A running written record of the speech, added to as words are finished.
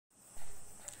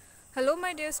Hello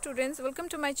my dear students, welcome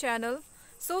to my channel.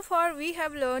 So far we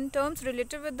have learned terms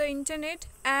related with the internet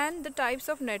and the types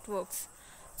of networks.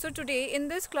 So today in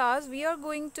this class we are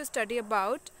going to study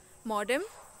about modem,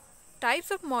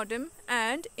 types of modem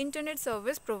and internet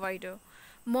service provider.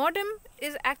 Modem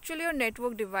is actually a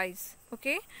network device,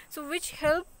 okay? So which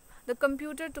help the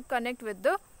computer to connect with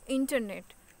the internet.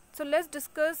 So let's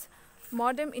discuss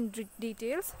modem in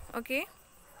details, okay?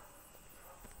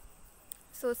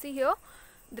 So see here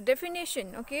the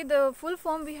definition, okay, the full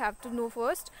form we have to know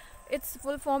first. Its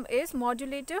full form is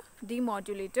modulator,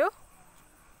 demodulator,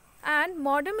 and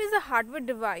modem is a hardware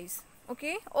device,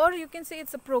 okay, or you can say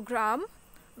it's a program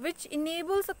which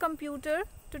enables a computer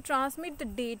to transmit the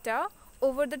data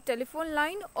over the telephone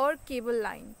line or cable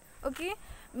line, okay,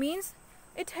 means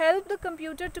it helps the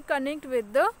computer to connect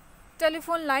with the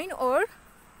telephone line or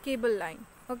cable line,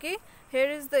 okay. Here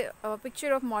is the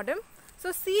picture of modem.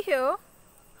 So see here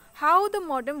how the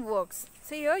modem works.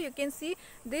 See here you can see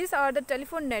these are the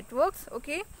telephone networks,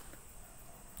 okay,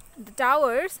 the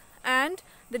towers and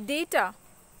the data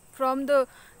from the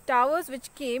towers which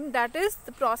came, that is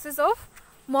the process of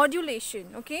modulation,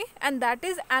 okay, and that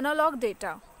is analog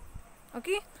data,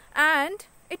 okay, and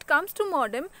it comes to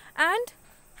modem, and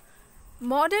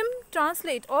modem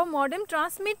translate or modem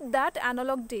transmit that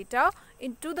analog data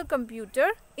into the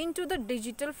computer into the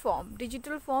digital form.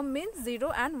 Digital form means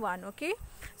 0 and 1, okay.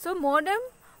 So modem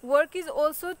work is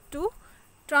also to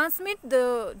transmit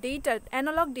the data,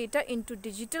 analog data, into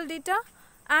digital data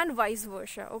and vice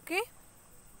versa, okay.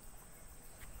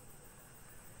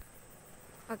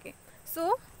 Okay,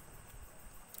 so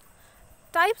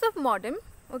types of modem,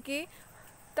 okay,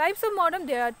 types of modem,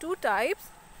 there are two types,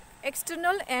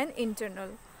 external and internal.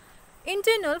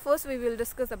 Internal, first we will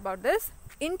discuss about this.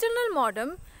 Internal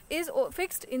modem is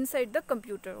fixed inside the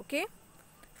computer, okay.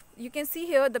 You can see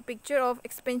here the picture of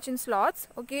expansion slots,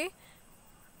 okay,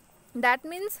 that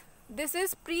means this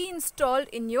is pre-installed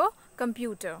in your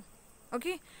computer,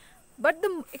 okay. But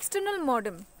the external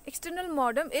modem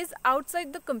is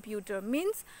outside the computer,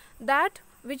 means that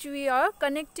which we are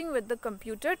connecting with the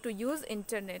computer to use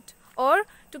internet or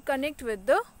to connect with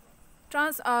the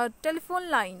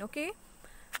telephone line, okay.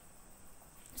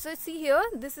 So see here,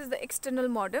 this is the external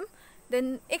modem.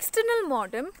 Then external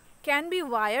modem can be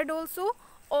wired also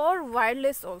or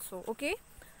wireless also, okay.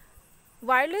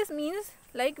 Wireless means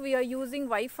like we are using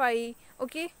Wi-Fi,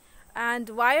 okay, and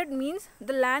wired means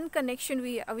the LAN connection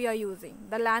we are using,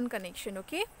 the LAN connection,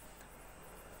 okay,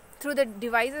 through the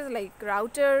devices like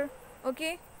router,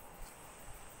 okay.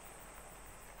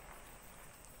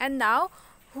 And now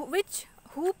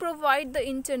who provide the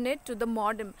internet to the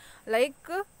modem, like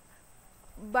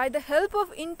by the help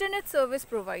of internet service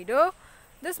provider,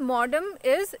 this modem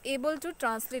is able to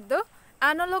translate the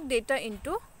analog data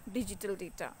into digital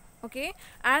data, okay.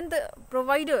 And the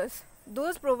providers,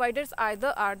 those providers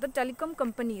either are the telecom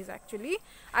companies, actually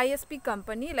ISP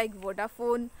company like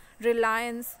Vodafone,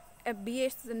 Reliance,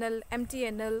 BSNL,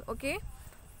 MTNL, okay.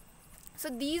 So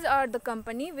these are the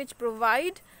company which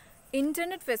provide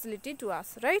internet facility to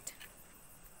us, right?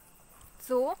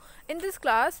 So in this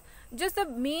class, just the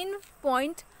main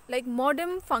point, like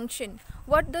modem function,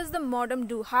 what does the modem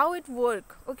do, how it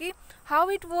work, okay, how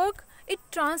it work, it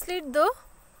translate the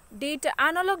data,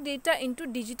 analog data, into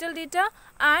digital data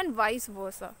and vice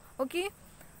versa, okay.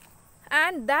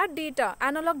 And that data,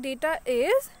 analog data,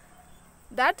 is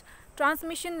that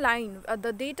transmission line,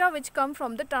 the data which come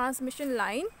from the transmission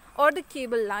line or the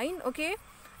cable line, okay,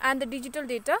 and the digital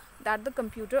data that the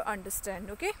computer understand,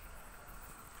 okay.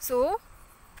 So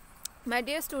my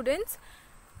dear students,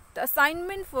 the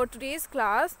assignment for today's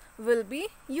class will be,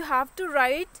 you have to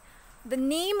write the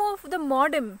name of the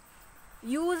modem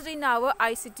used in our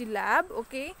ICT lab,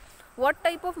 okay, what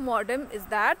type of modem is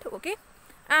that, okay,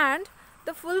 and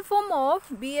the full form of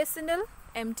BSNL,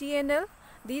 MTNL,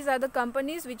 these are the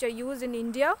companies which are used in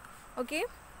India, okay.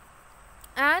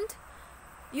 And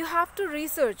you have to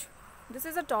research, this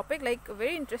is a topic, like a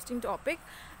very interesting topic,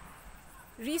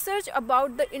 research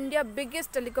about the India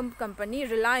biggest telecom company,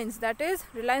 Reliance, that is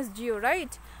Reliance Jio,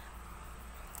 right,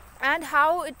 and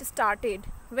how it started,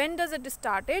 when does it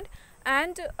started,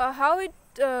 and how it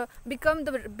become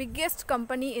the biggest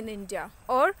company in India,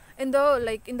 or in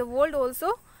the world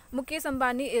also. Mukesh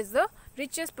Ambani is the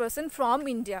richest person from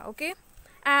India, okay.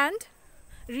 And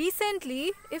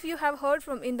recently, if you have heard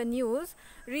from in the news,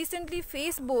 recently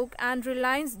Facebook and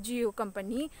Reliance Jio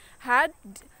company had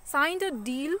signed a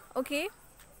deal, okay,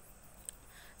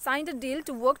 signed a deal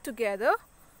to work together,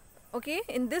 okay,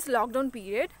 in this lockdown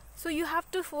period. So you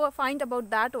have to find about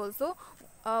that also,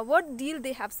 what deal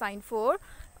they have signed for,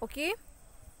 okay.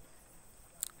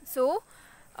 So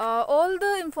all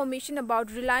the information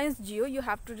about Reliance Jio you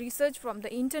have to research from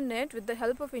the internet with the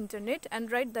help of internet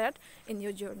and write that in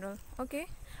your journal. Okay,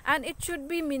 and it should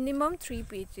be minimum 3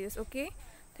 pages. Okay,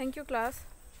 thank you class.